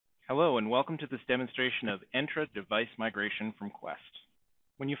Hello and welcome to this demonstration of Entra device migration from Quest.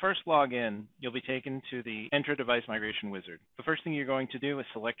 When you first log in, you'll be taken to the Entra device migration wizard. The first thing you're going to do is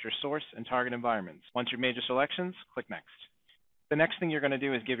select your source and target environments. Once you've made your selections, click Next. The next thing you're going to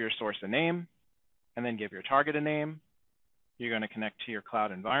do is give your source a name, and then give your target a name. You're going to connect to your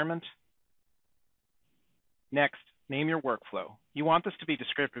cloud environment. Next, name your workflow. You want this to be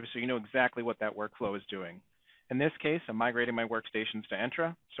descriptive so you know exactly what that workflow is doing. In this case, I'm migrating my workstations to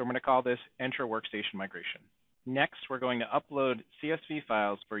Entra, so I'm going to call this Entra Workstation Migration. Next, we're going to upload CSV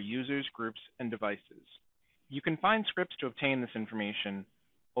files for users, groups, and devices. You can find scripts to obtain this information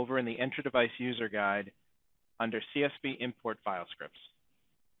over in the Entra Device User Guide under CSV Import File Scripts.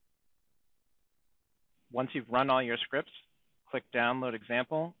 Once you've run all your scripts, click Download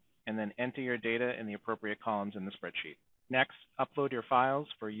Example, and then enter your data in the appropriate columns in the spreadsheet. Next, upload your files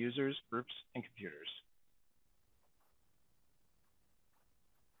for users, groups, and computers.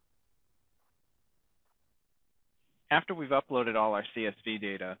 After we've uploaded all our CSV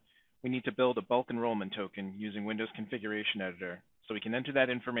data, we need to build a bulk enrollment token using Windows Configuration Editor so we can enter that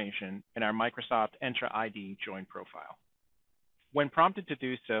information in our Microsoft Entra ID join profile. When prompted to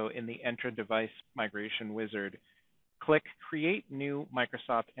do so in the Entra Device Migration Wizard, click Create New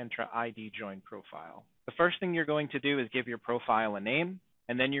Microsoft Entra ID Join Profile. The first thing you're going to do is give your profile a name,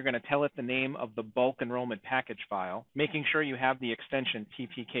 and then you're going to tell it the name of the bulk enrollment package file, making sure you have the extension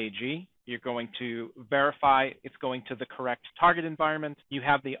tpkg. You're going to verify it's going to the correct target environment. You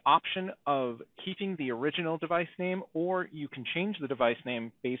have the option of keeping the original device name, or you can change the device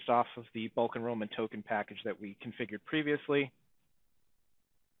name based off of the bulk enrollment token package that we configured previously.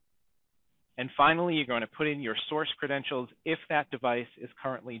 And finally, you're going to put in your source credentials if that device is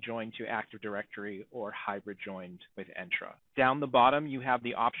currently joined to Active Directory or hybrid joined with Entra. Down the bottom, you have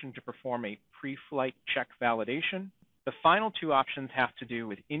the option to perform a pre-flight check validation. The final two options have to do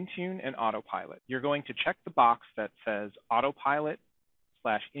with Intune and Autopilot. You're going to check the box that says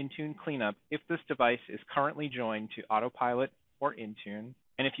Autopilot/Intune Cleanup if this device is currently joined to Autopilot or Intune.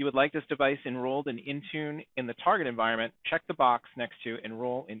 And if you would like this device enrolled in Intune in the target environment, check the box next to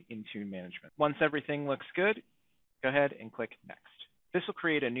Enroll in Intune Management. Once everything looks good, go ahead and click Next. This will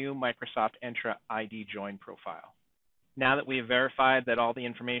create a new Microsoft Entra ID join profile. Now that we have verified that all the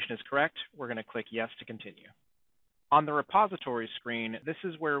information is correct, we're going to click Yes to continue. On the repository screen, this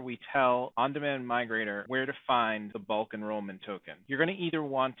is where we tell On-Demand Migrator where to find the bulk enrollment token. You're going to either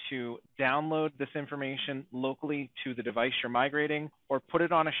want to download this information locally to the device you're migrating, or put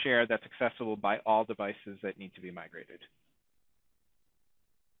it on a share that's accessible by all devices that need to be migrated.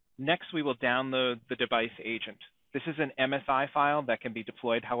 Next, we will download the device agent. This is an MSI file that can be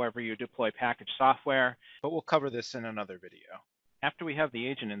deployed however you deploy packaged software, but we'll cover this in another video. After we have the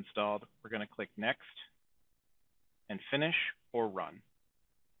agent installed, we're going to click Next, and Finish or Run.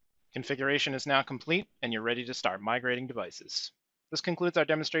 Configuration is now complete, and you're ready to start migrating devices. This concludes our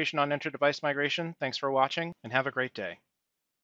demonstration on Entra device migration. Thanks for watching, and have a great day.